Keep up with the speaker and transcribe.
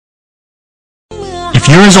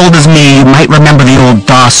you're as old as me, you might remember the old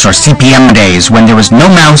DOS or CPM days when there was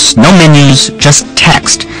no mouse, no menus, just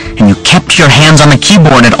text, and you kept your hands on the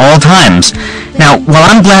keyboard at all times. Now, while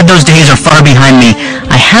I'm glad those days are far behind me,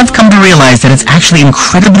 I have come to realize that it's actually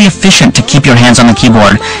incredibly efficient to keep your hands on the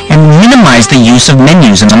keyboard and minimize the use of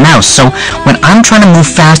menus and the mouse. So when I'm trying to move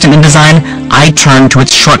fast in InDesign, I turn to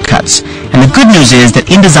its shortcuts. And the good news is that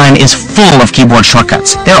InDesign is full of keyboard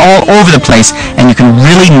shortcuts. They're all over the place, and you can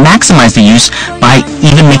really maximize the use by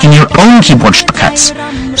even making your own keyboard shortcuts.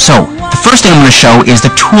 So, the first thing I'm going to show is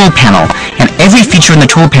the tool panel, and every feature in the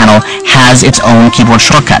tool panel has its own keyboard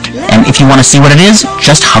shortcut. And if you want to see what it is,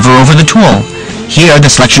 just hover over the tool. Here,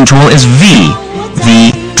 the selection tool is V,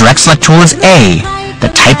 the direct select tool is A,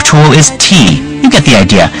 the type tool is T. You get the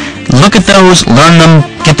idea. Look at those, learn them,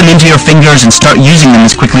 get them into your fingers, and start using them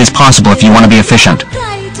as quickly as possible if you want to be efficient.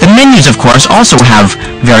 The menus, of course, also have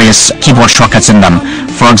various keyboard shortcuts in them.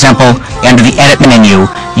 For example, under the Edit menu,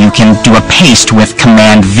 you can do a paste with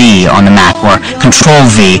Command V on the Mac or Control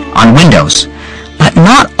V on Windows. But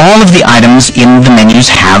not all of the items in the menus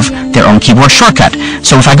have their own keyboard shortcut.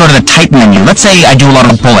 So if I go to the Type menu, let's say I do a lot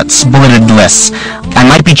of bullets, bulleted lists, I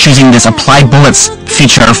might be choosing this Apply Bullets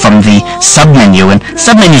feature from the sub-menu, and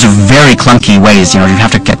sub-menus are very clunky ways. You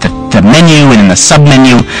have to get the menu and then the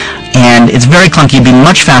sub-menu, and it's very clunky. It'd be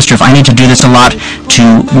much faster if I need to do this a lot to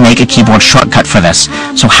make a keyboard shortcut for this.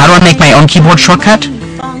 So how do I make my own keyboard shortcut?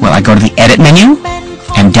 Well, I go to the Edit menu,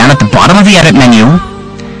 and down at the bottom of the Edit menu,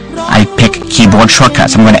 I pick Keyboard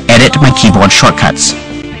Shortcuts. I'm going to edit my keyboard shortcuts.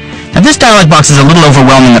 Now this dialog box is a little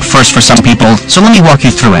overwhelming at first for some people, so let me walk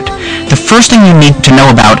you through it. The first thing you need to know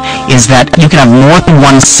about is that you can have more than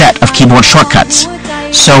one set of keyboard shortcuts.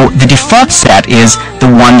 So the default set is the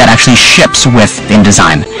one that actually ships with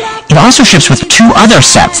InDesign. It also ships with two other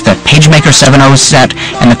sets, the PageMaker 7.0 set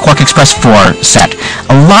and the QuarkXPress 4 set.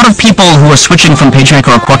 A lot of people who are switching from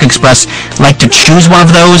PageMaker or QuarkXPress like to choose one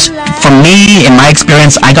of those. For me, in my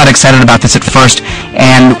experience, I got excited about this at first,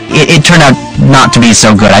 and it turned out not to be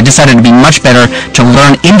so good. I decided it'd be much better to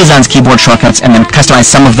learn InDesign's keyboard shortcuts and then customize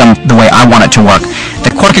some of them the way I want it to work.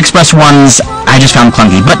 The QuarkXPress ones, I just found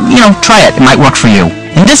clunky, but try it. It might work for you.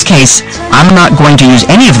 In this case, I'm not going to use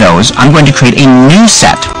any of those. I'm going to create a new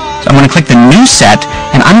set. So I'm going to click the new set,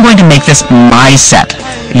 and I'm going to make this my set.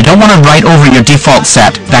 You don't want to write over your default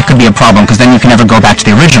set. That could be a problem, because then you can never go back to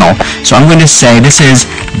the original. So I'm going to say this is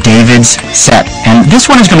David's set. And this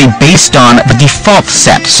one is going to be based on the default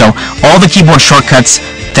set. So all the keyboard shortcuts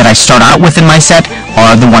that I start out with in my set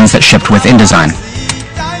are the ones that shipped with InDesign.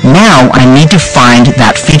 Now I need to find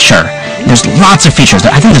that feature. There's lots of features.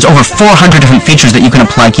 I think there's over 400 different features that you can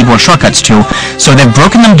apply keyboard shortcuts to, so they've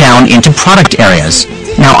broken them down into product areas.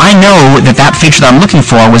 Now I know that feature that I'm looking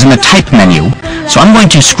for was in the Type menu, so I'm going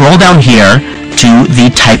to scroll down here to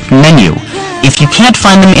the Type menu. If you can't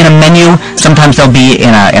find them in a menu, sometimes they'll be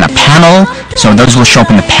in a panel, so those will show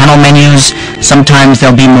up in the panel menus. Sometimes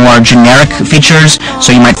they'll be more generic features,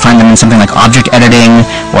 so you might find them in something like object editing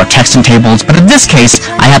or text and tables. But in this case,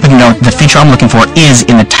 I happen to know the feature I'm looking for is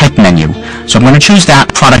in the Type menu. So I'm going to choose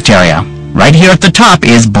that product area. Right here at the top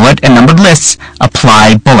is Bullet and Numbered Lists,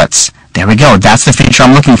 Apply Bullets. There we go, that's the feature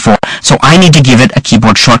I'm looking for. So I need to give it a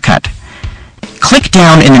keyboard shortcut. Click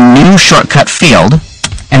down in the new shortcut field,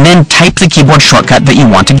 and then type the keyboard shortcut that you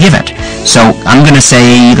want to give it. So I'm going to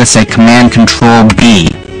say, let's say Command Control B.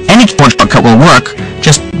 Any keyboard shortcut will work,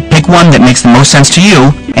 just pick one that makes the most sense to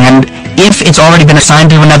you, and if it's already been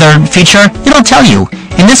assigned to another feature, it'll tell you.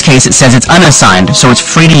 In this case, it says it's unassigned, so it's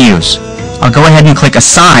free to use. I'll go ahead and click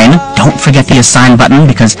Assign. Don't forget the Assign button,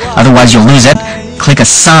 because otherwise you'll lose it. Click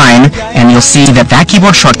Assign, and you'll see that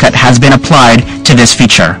keyboard shortcut has been applied to this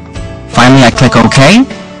feature. Finally, I click OK,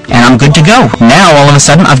 and I'm good to go. Now, all of a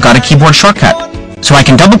sudden, I've got a keyboard shortcut. So I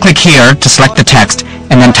can double-click here to select the text,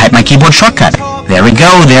 and then type my keyboard shortcut. There we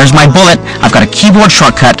go, there's my bullet. I've got a keyboard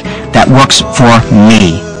shortcut that works for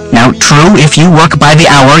me. Now, true, if you work by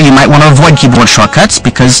the hour, you might want to avoid keyboard shortcuts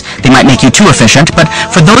because they might make you too efficient, but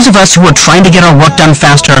for those of us who are trying to get our work done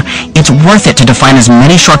faster, it's worth it to define as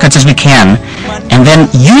many shortcuts as we can, and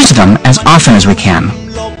then use them as often as we can.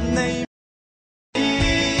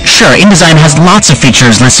 Sure, InDesign has lots of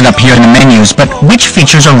features listed up here in the menus, but which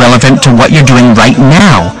features are relevant to what you're doing right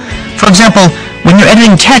now? For example, when you're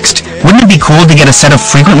editing text, wouldn't it be cool to get a set of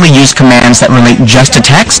frequently used commands that relate just to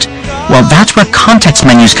text? Well, that's where context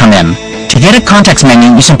menus come in. To get a context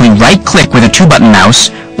menu, you simply right-click with a 2-button mouse,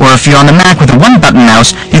 or if you're on the Mac with a 1-button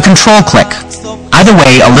mouse, you control-click. I By the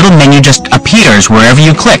way, a little menu just appears wherever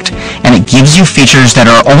you clicked, and it gives you features that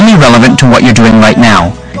are only relevant to what you're doing right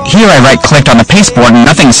now. Here I right-clicked on the pasteboard and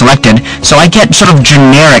nothing's selected, so I get sort of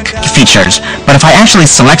generic features. But if I actually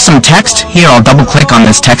select some text, here I'll double-click on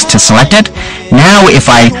this text to select it. Now if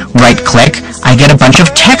I right-click, I get a bunch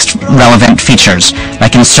of text-relevant features,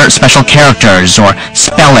 like insert special characters or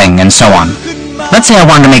spelling and so on. Let's say I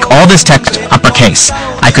wanted to make all this text uppercase.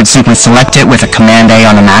 I could simply select it with a Command-A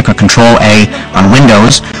on the Mac or Control-A on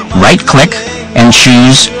Windows, right-click, and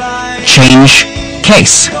choose Change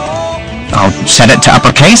Case. I'll set it to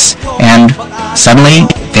uppercase, and suddenly,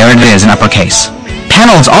 there it is in uppercase.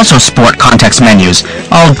 Panels also sport context menus.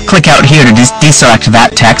 I'll click out here to deselect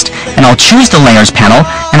that text, and I'll choose the Layers panel,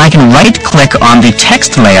 and I can right-click on the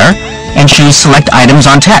text layer and choose Select Items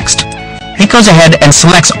on Text. It goes ahead and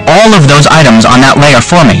selects all of those items on that layer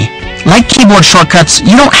for me. Like keyboard shortcuts,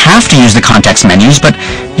 you don't have to use the context menus, but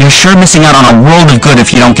you're sure missing out on a world of good if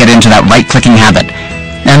you don't get into that right-clicking habit.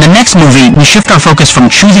 Now in the next movie, we shift our focus from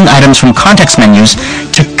choosing items from context menus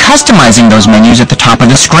to customizing those menus at the top of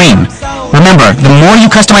the screen. Remember, the more you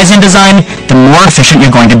customize InDesign, the more efficient you're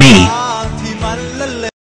going to be.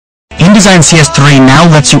 InDesign CS3 now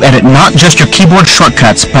lets you edit not just your keyboard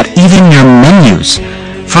shortcuts, but even your menus.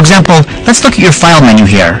 For example, let's look at your file menu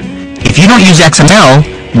here. If you don't use XML,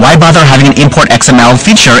 why bother having an Import XML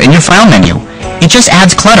feature in your file menu? It just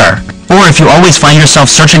adds clutter. Or if you always find yourself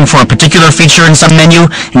searching for a particular feature in some menu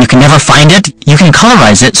and you can never find it, you can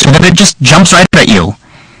colorize it so that it just jumps right at you.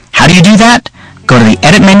 How do you do that? Go to the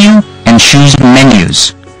Edit menu and choose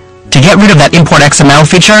Menus. To get rid of that Import XML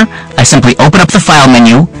feature, I simply open up the File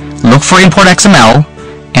menu, look for Import XML,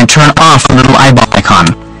 and turn off the little eyeball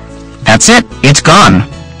icon. That's it, it's gone.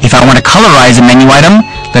 If I want to colorize a menu item,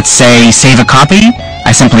 let's say Save a Copy,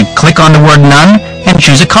 I simply click on the word None and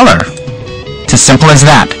choose a color. It's as simple as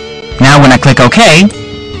that. Now when I click OK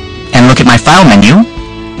and look at my file menu,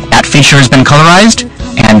 that feature has been colorized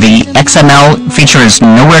and the XML feature is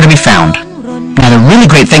nowhere to be found. Now the really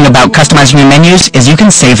great thing about customizing your menus is you can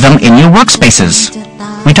save them in your workspaces.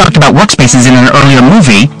 We talked about workspaces in an earlier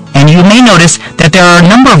movie, and you may notice that there are a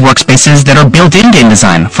number of workspaces that are built into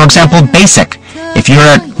InDesign. For example, Basic. If you're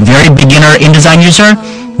a very beginner InDesign user,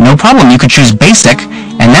 no problem, you could choose Basic,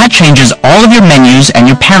 and that changes all of your menus and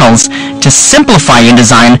your panels to simplify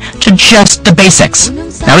InDesign to just the basics.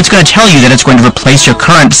 Now it's going to tell you that it's going to replace your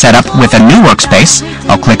current setup with a new workspace.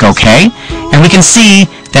 I'll click OK, and we can see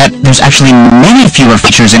that there's actually many fewer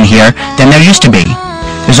features in here than there used to be.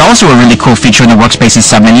 There's also a really cool feature in the Workspaces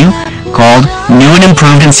submenu called New and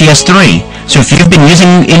Improved in CS3. So if you've been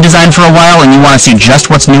using InDesign for a while and you want to see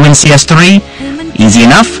just what's new in CS3, easy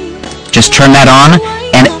enough. Just turn that on,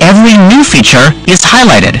 and every new feature is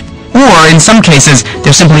highlighted. Or, in some cases,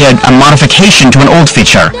 there's simply a modification to an old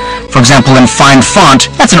feature. For example, in Find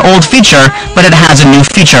Font, that's an old feature, but it has a new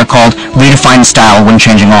feature called Redefine Style when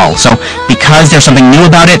changing all. So, because there's something new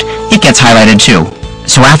about it, it gets highlighted too.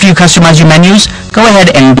 So after you customize your menus, go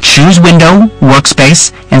ahead and choose Window,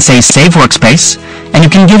 Workspace, and say Save Workspace, and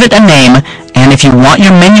you can give it a name, and if you want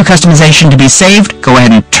your menu customization to be saved, go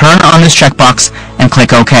ahead and turn on this checkbox and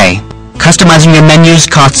click OK. Customizing your menus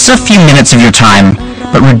costs a few minutes of your time,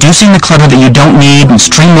 but reducing the clutter that you don't need and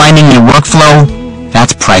streamlining your workflow,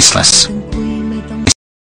 that's priceless.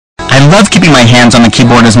 I love keeping my hands on the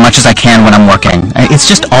keyboard as much as I can when I'm working. It's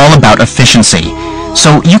just all about efficiency.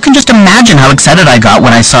 So you can just imagine how excited I got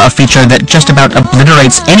when I saw a feature that just about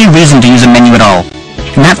obliterates any reason to use a menu at all.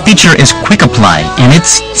 And that feature is Quick Apply, and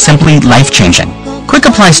it's simply life-changing. Quick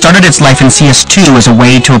Apply started its life in CS2 as a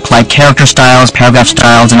way to apply character styles, paragraph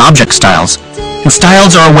styles, and object styles. And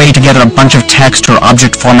styles are a way to gather a bunch of text or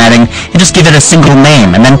object formatting and just give it a single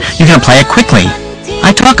name, and then you can apply it quickly.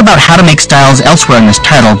 I talk about how to make styles elsewhere in this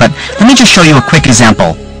title, but let me just show you a quick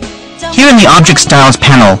example. Here in the Object Styles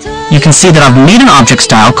panel, you can see that I've made an object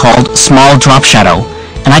style called Small Drop Shadow,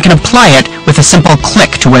 and I can apply it with a simple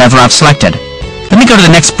click to whatever I've selected. Let me go to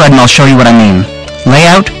the next spread and I'll show you what I mean.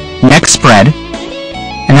 Layout, Next Spread,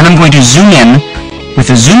 and then I'm going to zoom in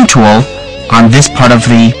with the zoom tool on this part of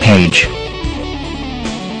the page.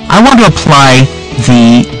 I want to apply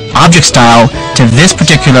the object style to this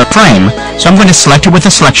particular frame, so I'm going to select it with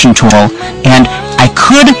the selection tool, and I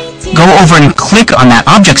could go over and click on that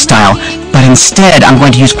object style, but instead I'm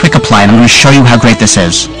going to use Quick Apply, and I'm going to show you how great this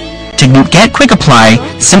is. To get Quick Apply,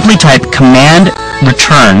 simply type Command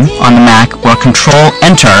Return on the Mac or Control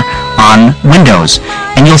Enter on Windows,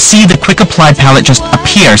 and you'll see the Quick Apply palette just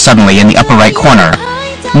appear suddenly in the upper right corner.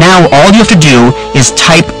 Now all you have to do is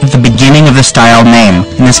type the beginning of the style name.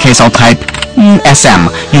 In this case I'll type SM.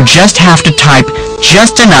 You just have to type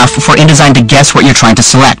just enough for InDesign to guess what you're trying to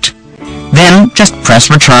select. Then just press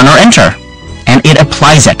return or enter, and it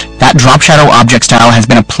applies it. That drop shadow object style has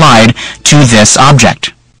been applied to this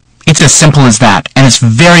object. It's as simple as that, and it's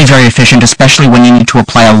very, very efficient, especially when you need to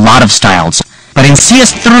apply a lot of styles. But in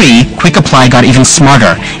CS3, Quick Apply got even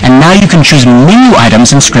smarter, and now you can choose menu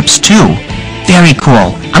items in scripts too. Very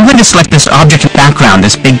cool. I'm going to select this object background,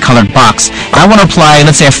 this big colored box, and I want to apply,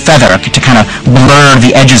 let's say, a feather to kind of blur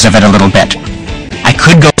the edges of it a little bit. I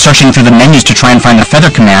could go searching through the menus to try and find the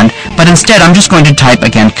feather command, but instead I'm just going to type,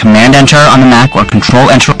 again, Command-Enter on the Mac or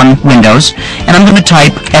Control-Enter on Windows, and I'm going to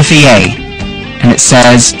type FEA. And it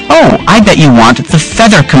says, oh, I bet you want the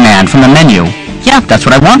feather command from the menu. Yeah, that's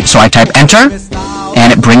what I want, so I type Enter, and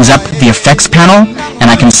it brings up the effects panel, and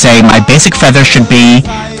I can say my basic feather should be,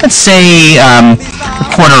 let's say, a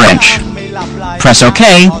 1/4 inch. Press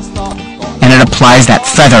OK, and it applies that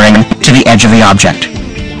feathering to the edge of the object.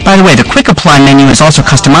 By the way, the Quick Apply menu is also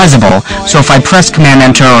customizable, so if I press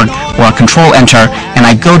Command-Enter or Control-Enter, and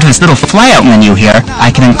I go to this little flyout menu here, I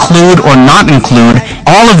can include or not include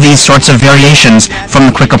all of these sorts of variations from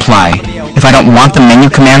the Quick Apply. If I don't want the menu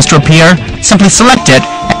commands to appear, simply select it,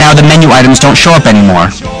 and now the menu items don't show up anymore.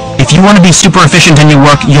 If you want to be super efficient in your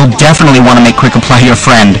work, you'll definitely want to make Quick Apply your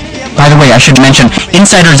friend. By the way, I should mention,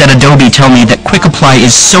 insiders at Adobe tell me that Quick Apply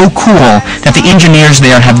is so cool that the engineers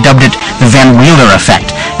there have dubbed it the Van Wheeler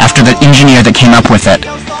effect, after the engineer that came up with it.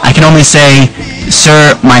 I can only say,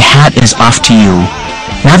 sir, my hat is off to you.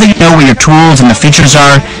 Now that you know where your tools and the features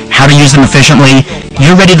are, how to use them efficiently,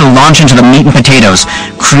 you're ready to launch into the meat and potatoes,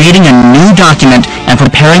 creating a new document and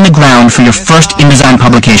preparing the ground for your first InDesign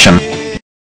publication.